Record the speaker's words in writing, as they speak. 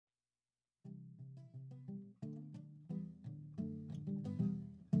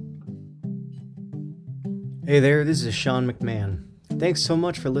Hey there, this is Sean McMahon. Thanks so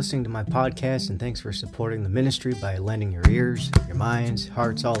much for listening to my podcast, and thanks for supporting the ministry by lending your ears, your minds,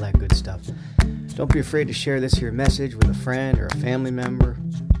 hearts, all that good stuff. Don't be afraid to share this here message with a friend or a family member,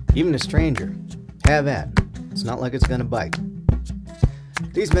 even a stranger. Have at it. It's not like it's gonna bite.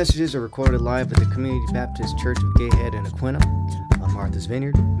 These messages are recorded live at the Community Baptist Church of Gayhead in Aquina on Martha's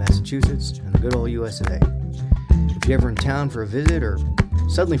Vineyard, Massachusetts, and the good old US of A. If you're ever in town for a visit or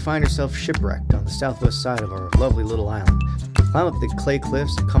suddenly find yourself shipwrecked on the southwest side of our lovely little island, climb up the clay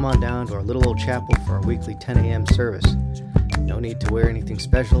cliffs and come on down to our little old chapel for our weekly 10 a.m. service. No need to wear anything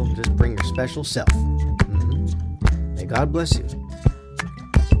special, just bring your special self. May God bless you.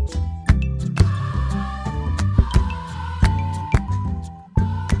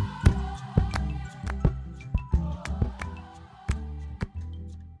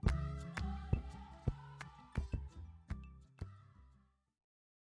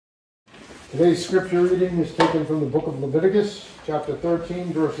 Today's scripture reading is taken from the book of Leviticus, chapter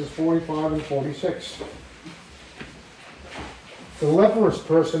 13, verses 45 and 46. The leprous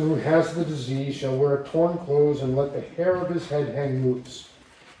person who has the disease shall wear torn clothes and let the hair of his head hang loose.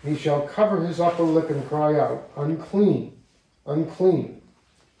 He shall cover his upper lip and cry out, "Unclean, unclean."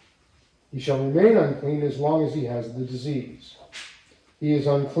 He shall remain unclean as long as he has the disease. He is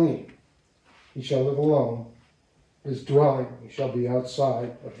unclean. He shall live alone. His dwelling shall be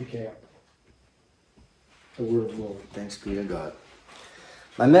outside of the camp. The word of the Lord. Thanks be to God.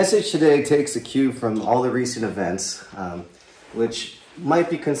 My message today takes a cue from all the recent events, which might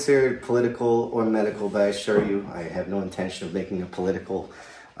be considered political or medical, but I assure you I have no intention of making a political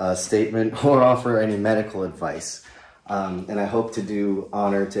statement or offer any medical advice. And I hope to do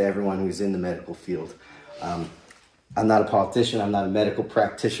honor to everyone who's in the medical field. I'm not a politician. I'm not a medical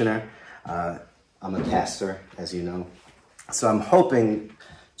practitioner. I'm a pastor, as you know. So I'm hoping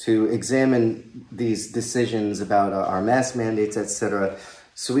to examine these decisions about our mask mandates, etc.,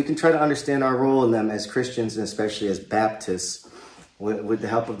 so we can try to understand our role in them as Christians and especially as Baptists with the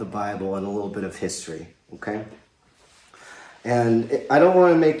help of the Bible and a little bit of history, okay? And I don't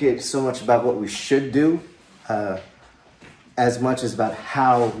want to make it so much about what we should do as much as about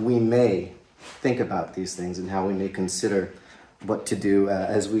how we may think about these things and how we may consider what to do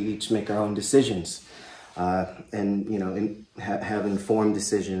as we each make our own decisions. And have informed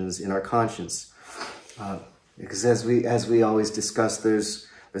decisions in our conscience, because as we always discuss, there's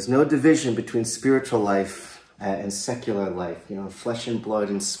no division between spiritual life and secular life. Flesh and blood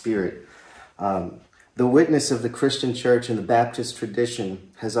and spirit. The witness of the Christian church and the Baptist tradition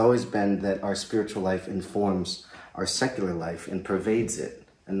has always been that our spiritual life informs our secular life and pervades it,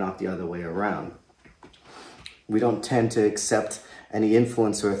 and not the other way around. We don't tend to accept any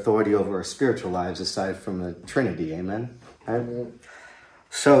influence or authority over our spiritual lives aside from the Trinity. Amen? Amen.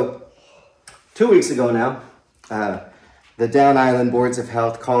 So, 2 weeks ago now, the Down Island Boards of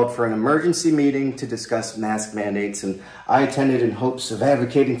Health called for an emergency meeting to discuss mask mandates, and I attended in hopes of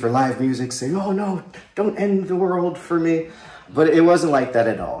advocating for live music, saying, "Oh no, don't end the world for me." But it wasn't like that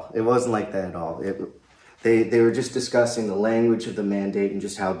at all. It wasn't like that at all. They were just discussing the language of the mandate and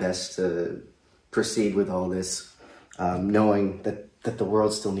just how best to proceed with all this. Knowing that the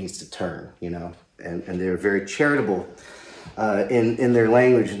world still needs to turn, and they're very charitable in their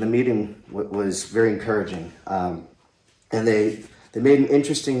language, and the meeting was very encouraging. And they made an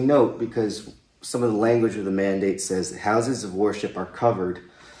interesting note, because some of the language of the mandate says that houses of worship are covered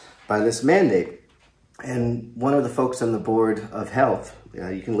by this mandate. And one of the folks on the Board of Health,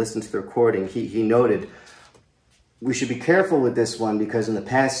 you can listen to the recording, he noted, we should be careful with this one, because in the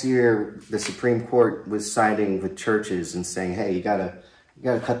past year, the Supreme Court was siding with churches and saying, hey, you gotta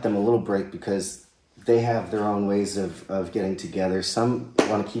cut them a little break, because they have their own ways of getting together. Some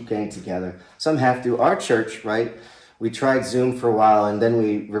want to keep getting together. Some have to. Our church, right, we tried Zoom for a while, and then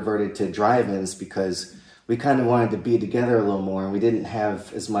we reverted to drive-ins because we kind of wanted to be together a little more, and we didn't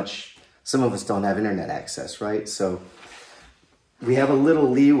have as much, some of us don't have internet access, right? So we have a little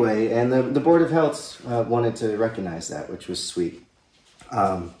leeway, and the Board of Health wanted to recognize that, which was sweet.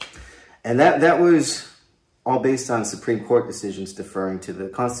 And that was all based on Supreme Court decisions deferring to the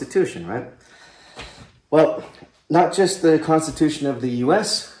Constitution, right? Well, not just the Constitution of the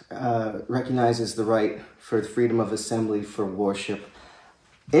U.S. Recognizes the right for the freedom of assembly for worship.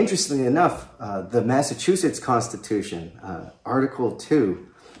 Interestingly enough, the Massachusetts Constitution, Article 2,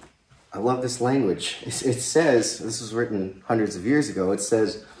 I love this language. It says, this was written hundreds of years ago, it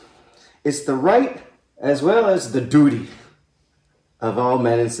says, it's the right as well as the duty of all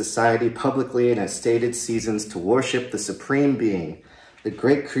men in society publicly and at stated seasons to worship the Supreme Being, the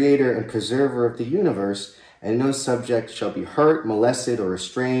great creator and preserver of the universe, and no subject shall be hurt, molested, or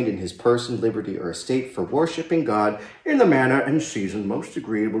restrained in his person, liberty, or estate for worshiping God in the manner and season most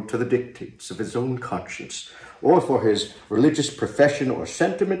agreeable to the dictates of his own conscience, or for his religious profession or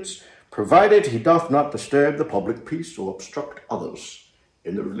sentiments, provided he doth not disturb the public peace or obstruct others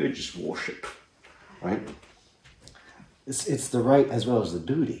in the religious worship. Right? It's the right as well as the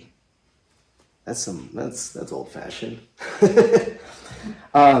duty. That's old-fashioned.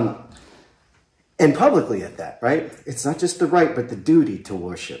 And publicly at that, right? It's not just the right, but the duty to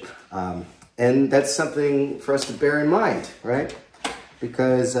worship. And that's something for us to bear in mind, right?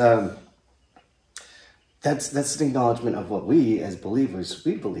 Because that's an acknowledgement of what we, as believers,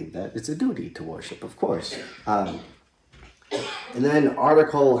 we believe that it's a duty to worship, of course. And then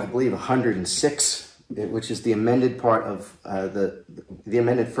Article, I believe, 106, which is the amended part of the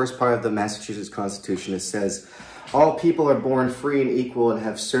amended first part of the Massachusetts Constitution. It says, all people are born free and equal and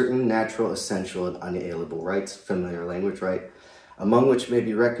have certain natural, essential, and unalienable rights, familiar language, right? Among which may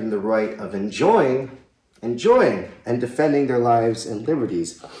be reckoned the right of enjoying, and defending their lives and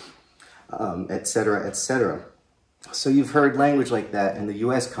liberties, etc., etc. So you've heard language like that in the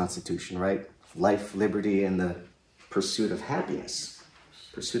U.S. Constitution, right? Life, liberty, and the pursuit of happiness.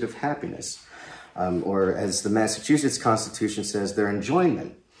 Pursuit of happiness. Or as the Massachusetts Constitution says, their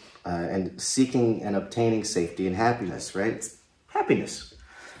enjoyment and seeking and obtaining safety and happiness, right? Happiness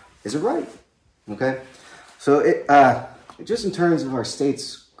is a right, okay? So it just in terms of our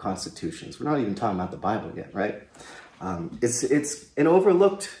state's constitutions, we're not even talking about the Bible yet, right? It's an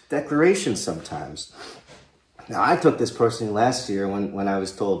overlooked declaration sometimes. Now, I took this personally last year when I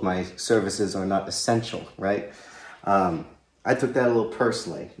was told my services are not essential, right? I took that a little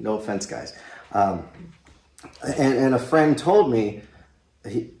personally. No offense, guys. And a friend told me,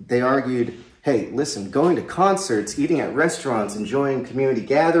 they argued, hey, listen, going to concerts, eating at restaurants, enjoying community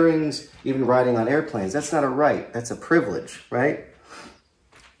gatherings, even riding on airplanes, that's not a right, that's a privilege, right?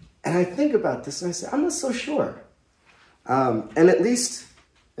 And I think about this and I say, I'm not so sure. And at least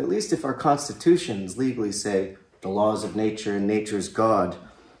if our constitutions legally say the laws of nature and nature's God,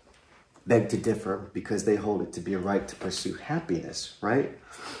 beg to differ because they hold it to be a right to pursue happiness, right?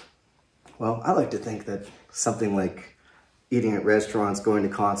 Well, I like to think that something like eating at restaurants, going to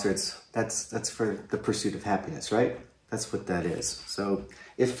concerts, that's for the pursuit of happiness, right? That's what that is. So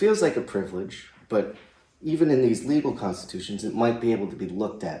it feels like a privilege, but even in these legal constitutions, it might be able to be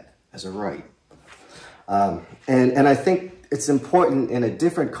looked at as a right. And I think it's important in a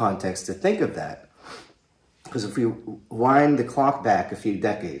different context to think of that. Because if we wind the clock back a few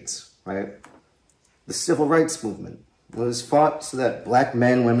decades, right? The civil rights movement was fought so that black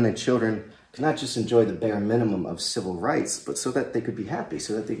men, women, and children can not just enjoy the bare minimum of civil rights, but so that they could be happy,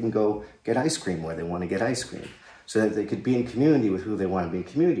 so that they can go get ice cream where they want to get ice cream, so that they could be in community with who they want to be in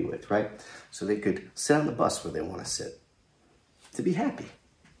community with, right? So they could sit on the bus where they want to sit. To be happy,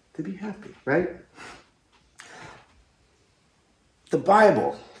 right? The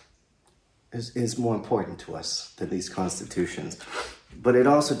Bible is more important to us than these constitutions, but it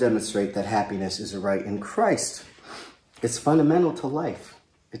also demonstrates that happiness is a right in Christ. It's fundamental to life.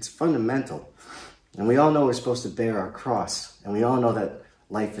 It's fundamental. And we all know we're supposed to bear our cross. And we all know that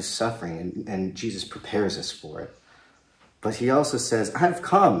life is suffering and Jesus prepares us for it. But he also says, I've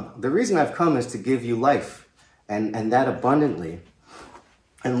come. The reason I've come is to give you life and that abundantly.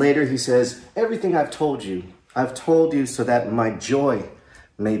 And later he says, everything I've told you so that my joy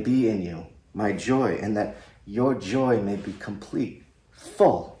may be in you. My joy, and that your joy may be complete,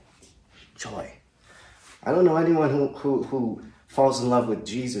 full joy. I don't know anyone who falls in love with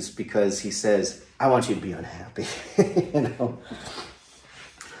Jesus because he says, I want you to be unhappy. You know?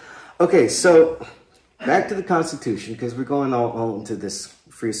 Okay, so back to the Constitution, because we're going all into this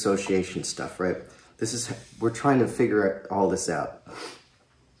free association stuff, right? We're trying to figure all this out.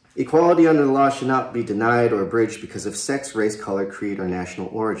 Equality under the law should not be denied or abridged because of sex, race, color, creed, or national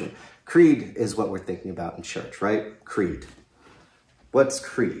origin. Creed is what we're thinking about in church, right? Creed. What's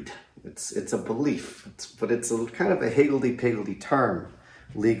creed? It's a belief, but it's a kind of a higgledy-piggledy term,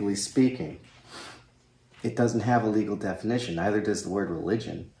 legally speaking. It doesn't have a legal definition, neither does the word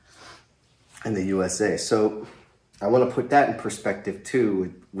religion in the USA. So I want to put that in perspective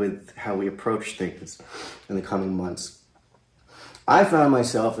too with how we approach things in the coming months. I found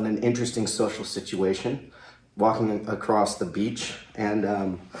myself in an interesting social situation, walking across the beach,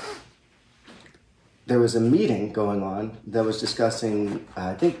 and there was a meeting going on that was discussing,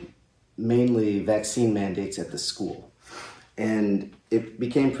 I think, mainly vaccine mandates at the school. And it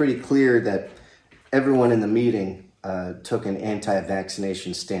became pretty clear that everyone in the meeting took an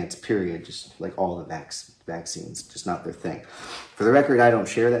anti-vaccination stance, period, just like all the vaccines, just not their thing. For the record, I don't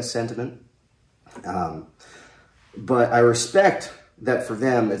share that sentiment. But I respect that for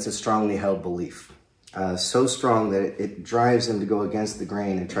them, it's a strongly held belief. So strong that it drives them to go against the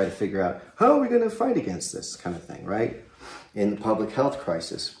grain and try to figure out, how are we going to fight against this kind of thing, right? In the public health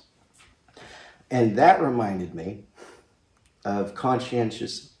crisis. And that reminded me of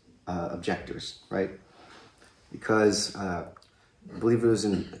conscientious objectors, right? Because I believe it was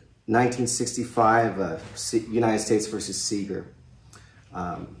in 1965, United States versus Seeger.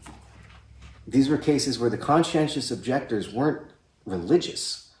 These were cases where the conscientious objectors weren't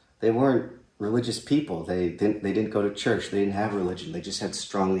religious. They weren't religious people. They didn't go to church. They didn't have religion. They just had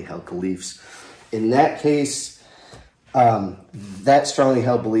strongly held beliefs. In that case, that strongly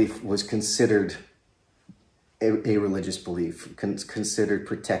held belief was considered a religious belief, considered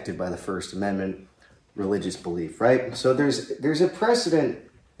protected by the First Amendment, religious belief, right? So there's a precedent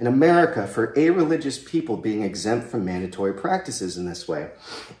in America for a-religious people being exempt from mandatory practices in this way.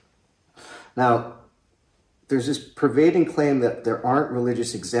 Now, there's this pervading claim that there aren't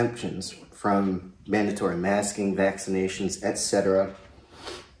religious exemptions from mandatory masking, vaccinations, etc.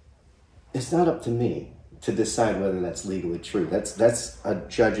 It's not up to me to decide whether that's legally true. That's a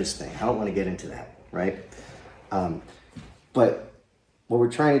judge's thing. I don't want to get into that, right? But what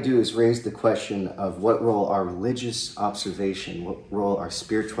we're trying to do is raise the question of what role our religious observation, what role our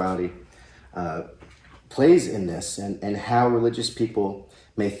spirituality plays in this, and how religious people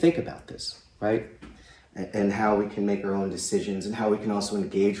may think about this, right? And how we can make our own decisions, and how we can also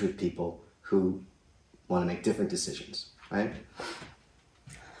engage with people who want to make different decisions, right?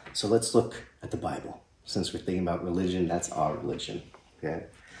 So let's look at the Bible. Since we're thinking about religion, that's our religion, okay?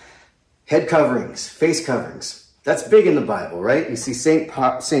 Head coverings, face coverings. That's big in the Bible, right? You see St.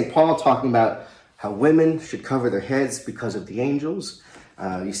 Paul talking about how women should cover their heads because of the angels.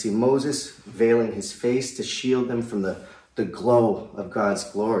 You see Moses veiling his face to shield them from the glow of God's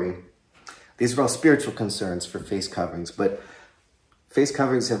glory. These are all spiritual concerns for face coverings, but face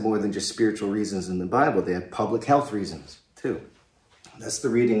coverings have more than just spiritual reasons in the Bible. They have public health reasons, too. That's the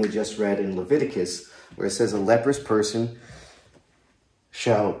reading we just read in Leviticus, where it says a leprous person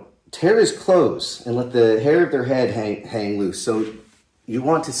shall tear his clothes and let the hair of their head hang loose. So you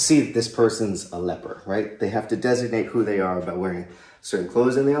want to see that this person's a leper, right? They have to designate who they are by wearing certain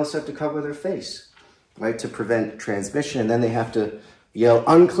clothes, and they also have to cover their face, right, to prevent transmission. And then they have to yell,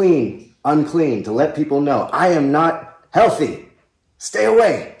 unclean, unclean, to let people know, I am not healthy, stay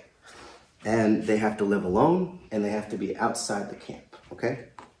away. And they have to live alone, and they have to be outside the camp, okay?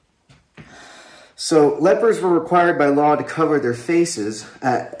 So lepers were required by law to cover their faces,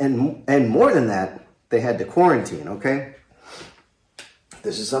 and more than that, they had to quarantine, okay?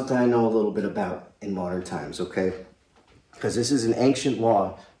 This is something I know a little bit about in modern times, okay? Because this is an ancient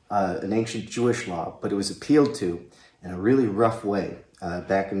law, an ancient Jewish law, but it was appealed to in a really rough way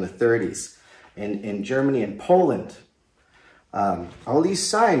back in the 30s. In Germany and Poland, all these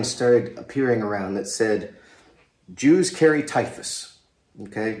signs started appearing around that said, Jews carry typhus.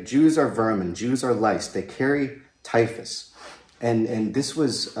 Okay, Jews are vermin, Jews are lice, they carry typhus. And this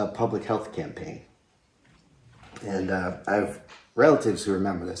was a public health campaign. And I have relatives who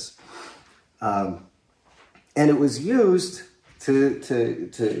remember this. And it was used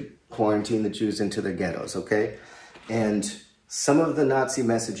to quarantine the Jews into their ghettos, okay? And some of the Nazi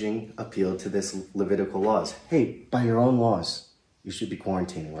messaging appealed to this Levitical laws. Hey, by your own laws, you should be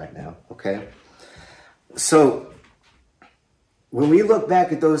quarantining right now, okay? So when we look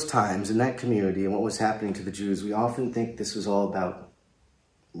back at those times in that community and what was happening to the Jews, we often think this was all about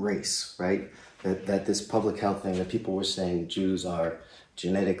race, right? That this public health thing, that people were saying Jews are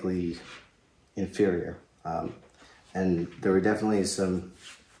genetically inferior. And there were definitely some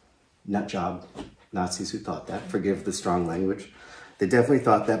nutjob Nazis who thought that, forgive the strong language. They definitely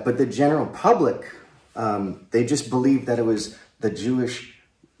thought that, but the general public, they just believed that it was the Jewish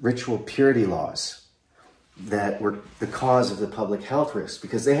ritual purity laws that were the cause of the public health risk,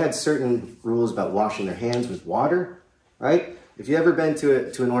 because they had certain rules about washing their hands with water, right? If you ever been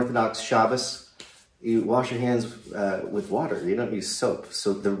to an Orthodox Shabbos, you wash your hands with water. You don't use soap.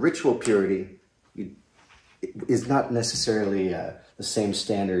 So the ritual purity is not necessarily the same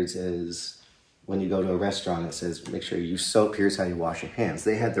standards as when you go to a restaurant that says, make sure you use soap, here's how you wash your hands.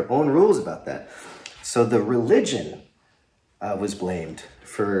 They had their own rules about that. So the religion was blamed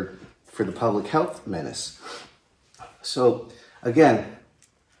for the public health menace. So again,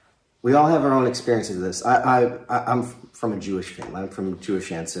 we all have our own experiences of this. I'm from a Jewish family. I'm from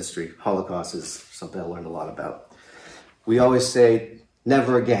Jewish ancestry. Holocaust is something I learned a lot about. We always say,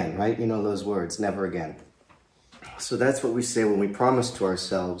 never again, right? You know those words, never again. So that's what we say when we promise to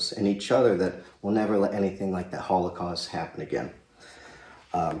ourselves and each other that we'll never let anything like the Holocaust happen again.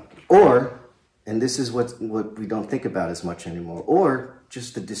 Or And this is what we don't think about as much anymore. Or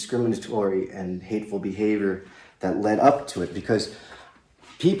just the discriminatory and hateful behavior that led up to it. Because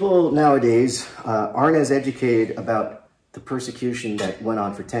people nowadays aren't as educated about the persecution that went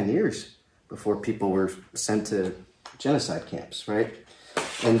on for 10 years before people were sent to genocide camps, right?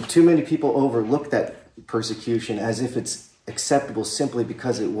 And too many people overlook that persecution as if it's acceptable simply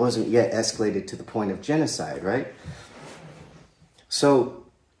because it wasn't yet escalated to the point of genocide, right? So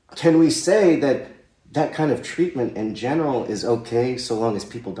can we say that that kind of treatment in general is okay so long as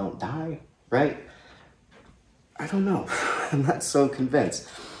people don't die, right? I don't know. I'm not so convinced.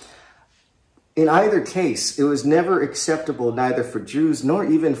 In either case, it was never acceptable neither for Jews nor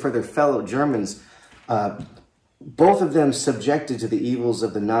even for their fellow Germans, both of them subjected to the evils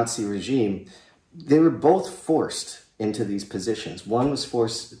of the Nazi regime. They were both forced into these positions. One was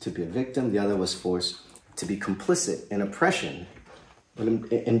forced to be a victim, the other was forced to be complicit in oppression. But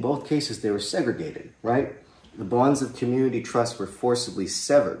in both cases, they were segregated, right? The bonds of community trust were forcibly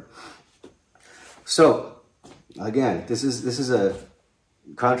severed. So, again, this is a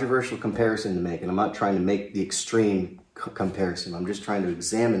controversial comparison to make, and I'm not trying to make the extreme comparison. I'm just trying to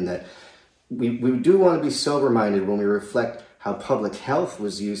examine that we do want to be sober-minded when we reflect how public health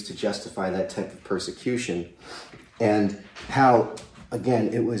was used to justify that type of persecution, and how,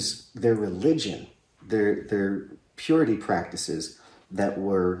 again, it was their religion, their purity practices that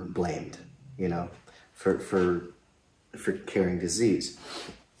were blamed, you know, for carrying disease.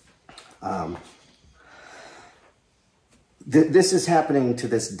 This is happening to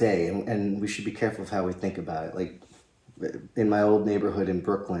this day, and we should be careful of how we think about it. Like in my old neighborhood in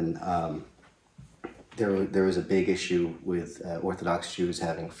Brooklyn, there was a big issue with Orthodox Jews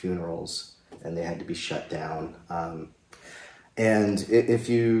having funerals, and they had to be shut down. And if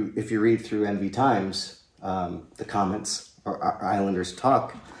you read through NV Times, the comments or Islanders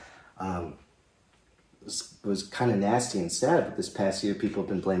talk was kind of nasty and sad. But this past year, people have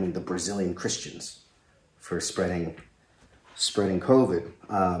been blaming the Brazilian Christians for spreading COVID.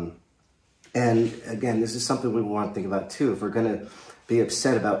 And again, this is something we want to think about too. If we're going to be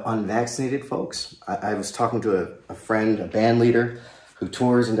upset about unvaccinated folks, I was talking to a friend, a band leader who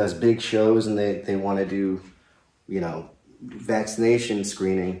tours and does big shows, and they want to do, you know, vaccination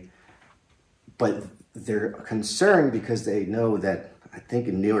screening, but they're concerned because they know that, I think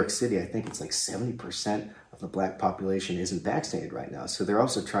in New York City, I think it's like 70% of the black population isn't vaccinated right now. So they're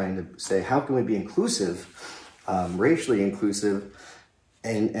also trying to say, how can we be inclusive, racially inclusive,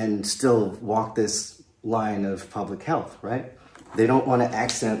 and still walk this line of public health, right? They don't want to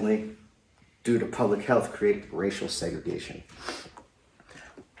accidentally, due to public health, create racial segregation.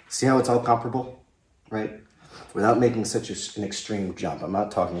 See how it's all comparable, right? Without making such an extreme jump. I'm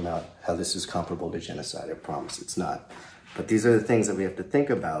not talking about how this is comparable to genocide, I promise it's not. But these are the things that we have to think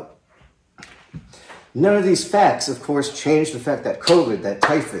about. None of these facts, of course, change the fact that COVID, that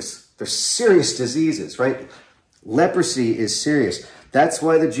typhus, they're serious diseases, right? Leprosy is serious. That's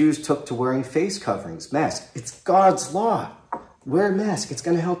why the Jews took to wearing face coverings, masks. It's God's law. Wear a mask, it's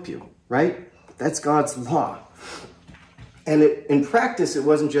going to help you, right? That's God's law. And in practice, it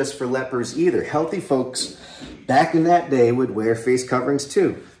wasn't just for lepers either. Healthy folks back in that day would wear face coverings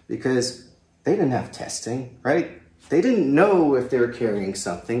too, because they didn't have testing, right? They didn't know if they were carrying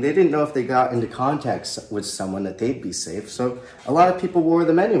something. They didn't know if they got into contact with someone that they'd be safe. So a lot of people wore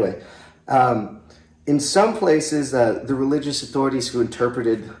them anyway. In some places, the religious authorities who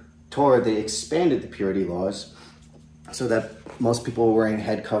interpreted Torah, they expanded the purity laws so that most people were wearing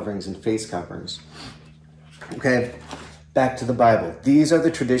head coverings and face coverings. Okay, back to the Bible. These are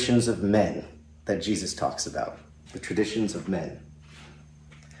the traditions of men that Jesus talks about, the traditions of men.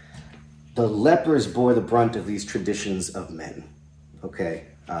 The lepers bore the brunt of these traditions of men, okay?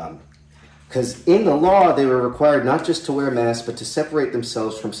 Because in the law, they were required not just to wear masks, but to separate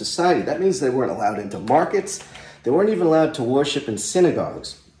themselves from society. That means they weren't allowed into markets. They weren't even allowed to worship in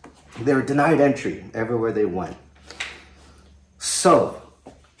synagogues. They were denied entry everywhere they went. So,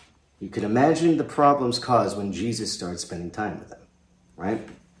 you can imagine the problems caused when Jesus started spending time with them, right?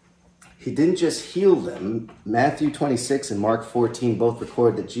 He didn't just heal them. Matthew 26 and Mark 14 both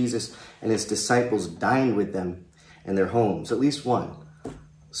record that Jesus and his disciples dined with them in their homes, at least one,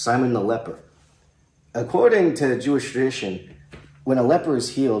 Simon the leper. According to Jewish tradition, when a leper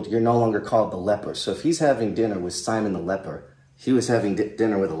is healed, you're no longer called the leper. So if he's having dinner with Simon the leper, he was having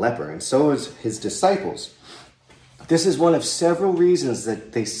dinner with a leper, and so was his disciples. This is one of several reasons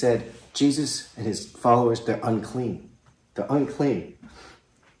that they said Jesus and his followers, they're unclean. They're unclean.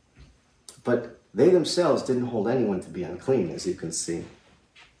 But they themselves didn't hold anyone to be unclean, as you can see.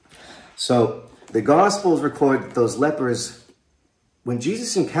 So the Gospels record that those lepers when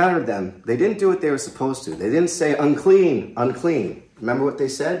Jesus encountered them, they didn't do what they were supposed to. They didn't say, unclean, unclean. Remember what they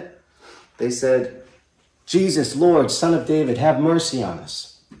said? They said, Jesus, Lord, Son of David, have mercy on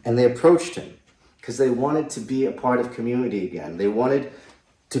us. And they approached him because they wanted to be a part of community again. They wanted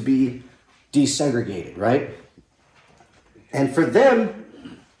to be desegregated, right? And for them,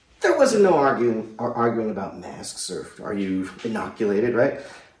 there wasn't no arguing about masks or are you inoculated, right?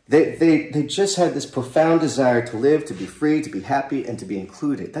 They just had this profound desire to live, to be free, to be happy, and to be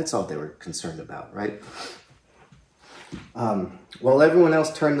included. That's all they were concerned about, right? While everyone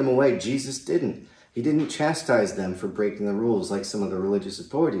else turned them away, Jesus didn't. He didn't chastise them for breaking the rules like some of the religious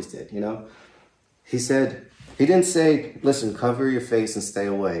authorities did, you know? He didn't say, listen, cover your face and stay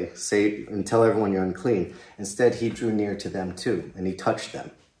away. Say and tell everyone you're unclean. Instead, he drew near to them too, and he touched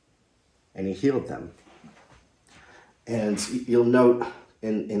them, and he healed them. And you'll note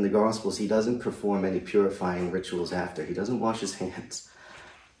in the Gospels, he doesn't perform any purifying rituals after. He doesn't wash his hands.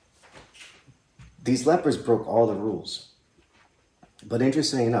 These lepers broke all the rules. But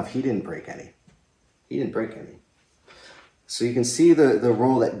interestingly enough, he didn't break any. He didn't break any. So you can see the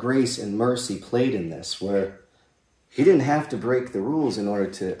role that grace and mercy played in this, where he didn't have to break the rules in order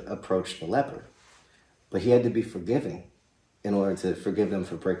to approach the leper. But he had to be forgiving in order to forgive them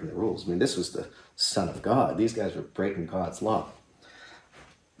for breaking the rules. I mean, this was the Son of God. These guys were breaking God's law.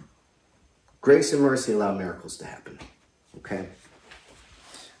 Grace and mercy allow miracles to happen, okay?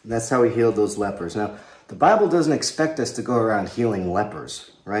 And that's how he healed those lepers. Now, the Bible doesn't expect us to go around healing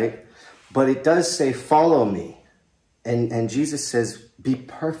lepers, right? But it does say, follow me. And Jesus says, be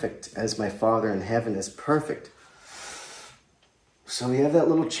perfect as my Father in heaven is perfect. So we have that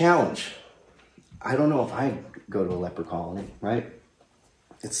little challenge. I don't know if I'd go to a leper colony, right?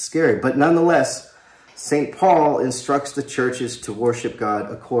 It's scary, but nonetheless, St. Paul instructs the churches to worship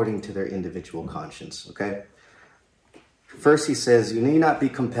God according to their individual conscience, okay? First, he says, you need not be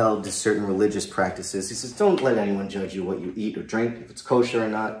compelled to certain religious practices. He says, don't let anyone judge you what you eat or drink, if it's kosher or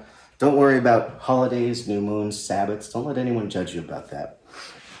not. Don't worry about holidays, new moons, Sabbaths. Don't let anyone judge you about that.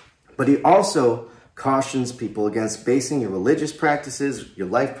 But he also cautions people against basing your religious practices, your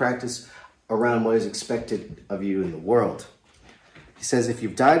life practice, around what is expected of you in the world. He says, if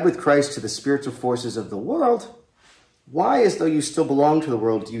you've died with Christ to the spiritual forces of the world, why, as though you still belong to the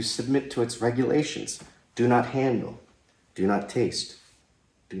world, do you submit to its regulations? Do not handle, do not taste,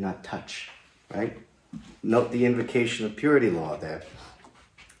 do not touch, right? Note the invocation of purity law there.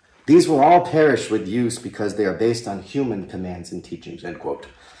 These will all perish with use because they are based on human commands and teachings, end quote,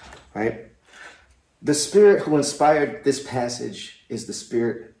 right? The Spirit who inspired this passage is the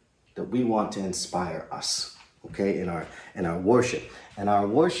Spirit that we want to inspire us. Okay, in our worship. And our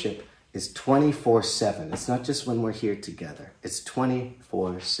worship is 24/7. It's not just when we're here together. It's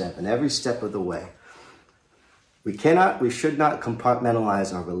 24/7, every step of the way. We should not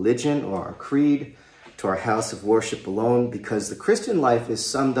compartmentalize our religion or our creed to our house of worship alone, because the Christian life is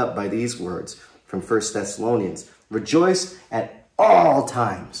summed up by these words from 1 Thessalonians. Rejoice at all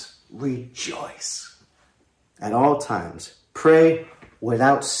times. Rejoice at all times. Pray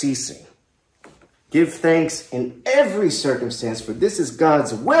without ceasing. Give thanks in every circumstance, for this is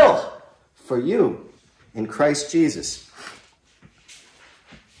God's will for you in Christ Jesus.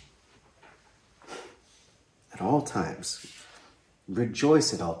 At all times.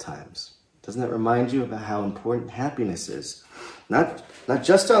 Rejoice at all times. Doesn't that remind you about how important happiness is? Not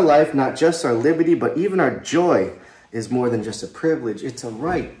just our life, not just our liberty, but even our joy is more than just a privilege. It's a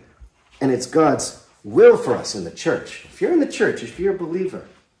right. And it's God's will for us in the church. If you're in the church, if you're a believer,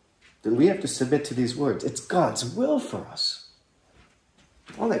 then we have to submit to these words. It's God's will for us.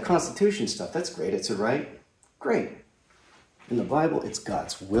 All that Constitution stuff, that's great. It's a right. Great. In the Bible, it's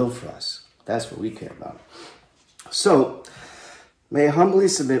God's will for us. That's what we care about. So, may I humbly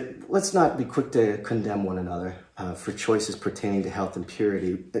submit, let's not be quick to condemn one another for choices pertaining to health and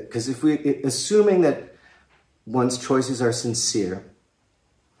purity. Because assuming that one's choices are sincere,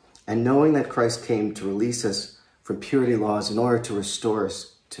 and knowing that Christ came to release us from purity laws in order to restore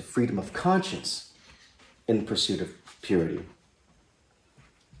us to freedom of conscience in pursuit of purity.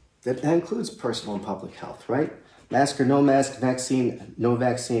 That includes personal and public health, right? Mask or no mask, vaccine, no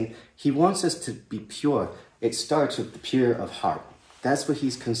vaccine. He wants us to be pure. It starts with the pure of heart. That's what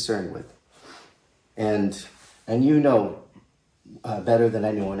he's concerned with. And you know better than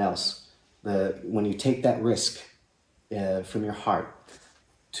anyone else, when you take that risk from your heart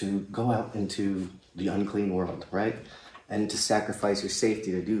to go out into the unclean world, right? And to sacrifice your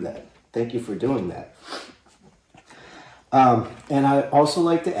safety to do that. Thank you for doing that. And I also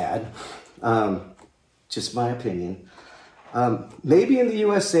like to add, just my opinion, maybe in the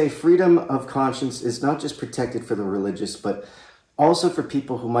USA, freedom of conscience is not just protected for the religious, but Also for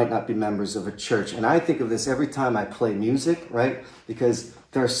people who might not be members of a church. And I think of this every time I play music, right? Because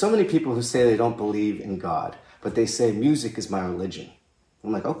there are so many people who say they don't believe in God, but they say music is my religion.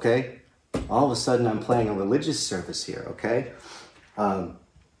 I'm like, okay, all of a sudden I'm playing a religious service here, okay? And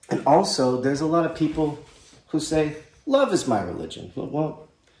also there's a lot of people who say, love is my religion. Well,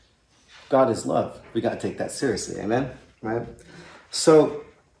 God is love. We got to take that seriously, amen? Right? So,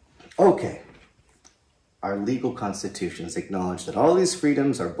 okay. Our legal constitutions acknowledge that all these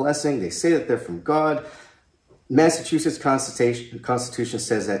freedoms are blessing. They say that they're from God. Massachusetts Constitution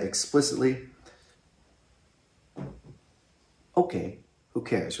says that explicitly. Okay, who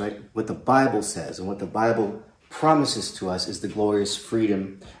cares, right? What the Bible says and what the Bible promises to us is the glorious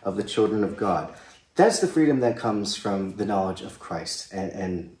freedom of the children of God. That's the freedom that comes from the knowledge of Christ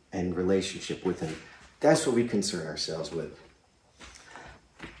and relationship with Him. That's what we concern ourselves with.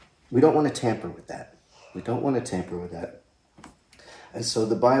 We don't want to tamper with that. We don't want to tamper with that. And so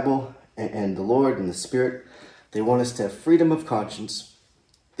the Bible and the Lord and the Spirit, they want us to have freedom of conscience.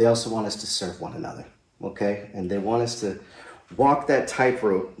 They also want us to serve one another, okay? And they want us to walk that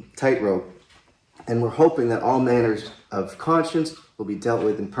tightrope. And we're hoping that all manners of conscience will be dealt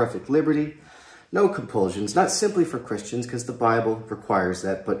with in perfect liberty. No compulsions, not simply for Christians, because the Bible requires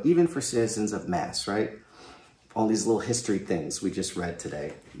that, but even for citizens of mass, right? All these little history things we just read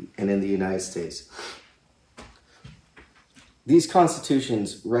today and in the United States. These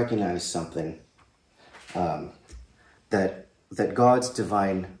constitutions recognize something, that God's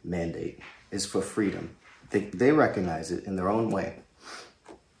divine mandate is for freedom. They recognize it in their own way.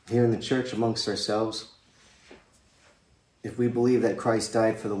 Here in the church amongst ourselves, if we believe that Christ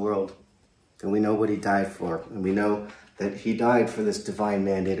died for the world, then we know what He died for, and we know that He died for this divine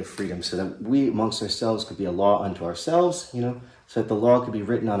mandate of freedom so that we amongst ourselves could be a law unto ourselves, so that the law could be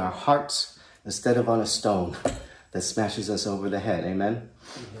written on our hearts instead of on a stone that smashes us over the head. Amen?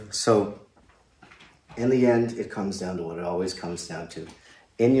 Mm-hmm. So, in the end, it comes down to what it always comes down to.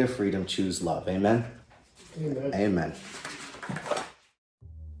 In your freedom, choose love. Amen? Amen. Amen.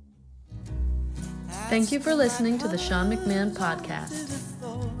 Thank you for listening to the Sean McMahon podcast.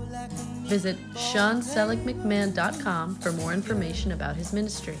 Visit SeanSeligMcMahon.com for more information about his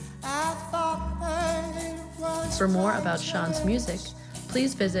ministry. For more about Sean's music,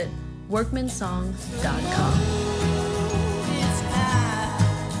 please visit workmansong.com.